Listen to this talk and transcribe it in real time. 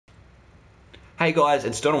Hey guys,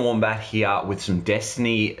 it's Donald Wombat here with some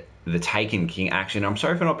Destiny the Taken King action. I'm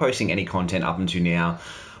sorry for not posting any content up until now,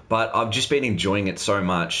 but I've just been enjoying it so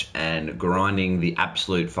much and grinding the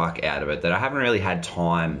absolute fuck out of it that I haven't really had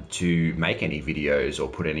time to make any videos or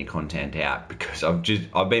put any content out because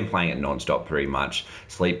I've been playing it non-stop pretty much.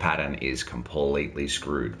 Sleep pattern is completely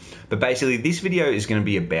screwed. But basically this video is going to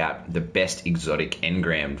be about the best exotic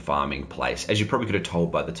engram farming place, as you probably could have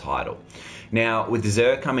told by the title. Now, with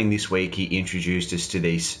Zer coming this week, he introduced us to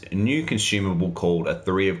this new consumable called a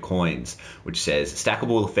 3 of coins, which says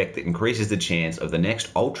stackable effect that increases the chance of the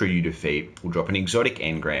next ultra you defeat will drop an exotic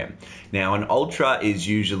engram. Now, an ultra is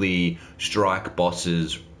usually strike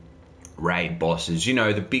bosses, raid bosses, you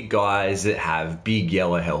know, the big guys that have big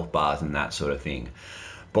yellow health bars and that sort of thing.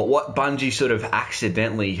 But what Bungie sort of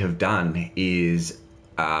accidentally have done is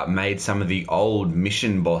made some of the old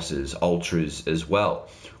mission bosses ultras as well,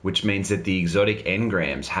 which means that the exotic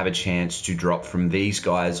engrams have a chance to drop from these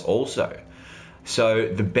guys also. So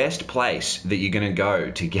the best place that you're going to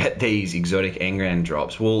go to get these exotic engram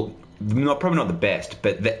drops, well, probably not the best,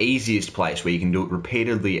 but the easiest place where you can do it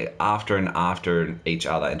repeatedly after and after each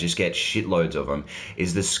other and just get shitloads of them,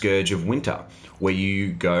 is the Scourge of Winter, where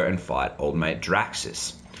you go and fight old mate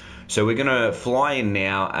Draksis. So we're going to fly in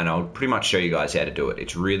now and I'll pretty much show you guys how to do it.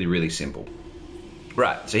 It's really, really simple.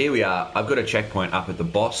 Right, so here we are. I've got a checkpoint up at the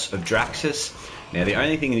boss of Draksis. Now the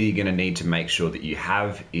only thing that you're going to need to make sure that you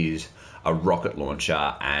have is a rocket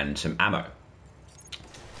launcher and some ammo.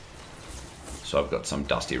 So I've got some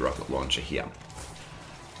dusty rocket launcher here.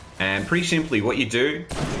 And pretty simply what you do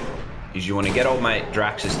is you want to get old mate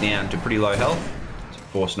Draksis down to pretty low health. So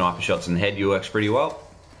 4 sniper shots in the head works pretty well.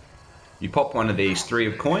 You pop one of these 3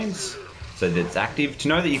 of coins so that it's active. To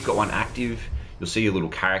know that you've got one active, you'll see your little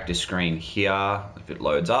character screen here if it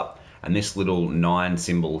loads up, and this little 9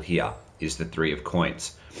 symbol here is the 3 of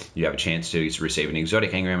coins. You have a chance to receive an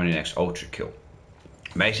exotic engram on your next ultra kill.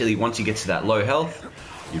 Basically, once you get to that low health,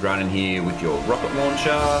 you run in here with your rocket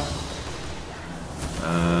launcher.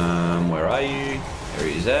 Where are you? There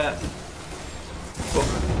he is at.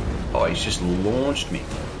 Oh, he's just launched me.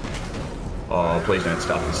 Oh, please don't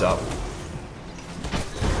stuff this up.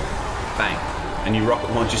 Bang. And you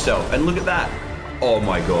rocket launch yourself. And look at that. Oh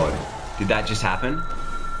my god. Did that just happen?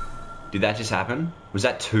 Did that just happen? Was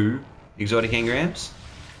that 2 exotic engrams?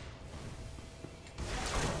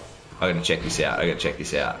 I gotta check this out. I gotta check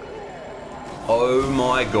this out. Oh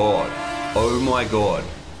my god. Oh my god.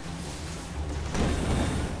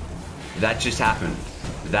 That just happened.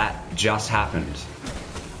 That just happened.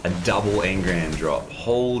 A double engram drop.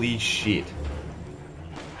 Holy shit.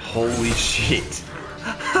 Holy shit.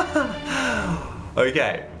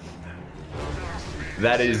 Okay.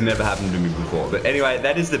 That has never happened to me before. But anyway,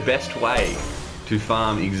 that is the best way to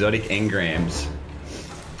farm exotic engrams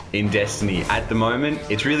in Destiny at the moment.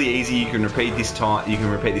 It's really easy. You can repeat this time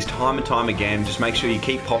and time again. Just make sure you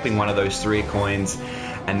keep popping one of those 3 coins,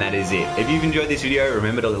 and that is it. If you've enjoyed this video,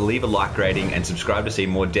 remember to leave a like rating and subscribe to see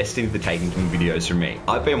more Destiny the Taken King videos from me.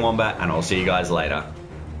 I've been Wombat, and I'll see you guys later.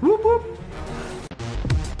 Whoop whoop.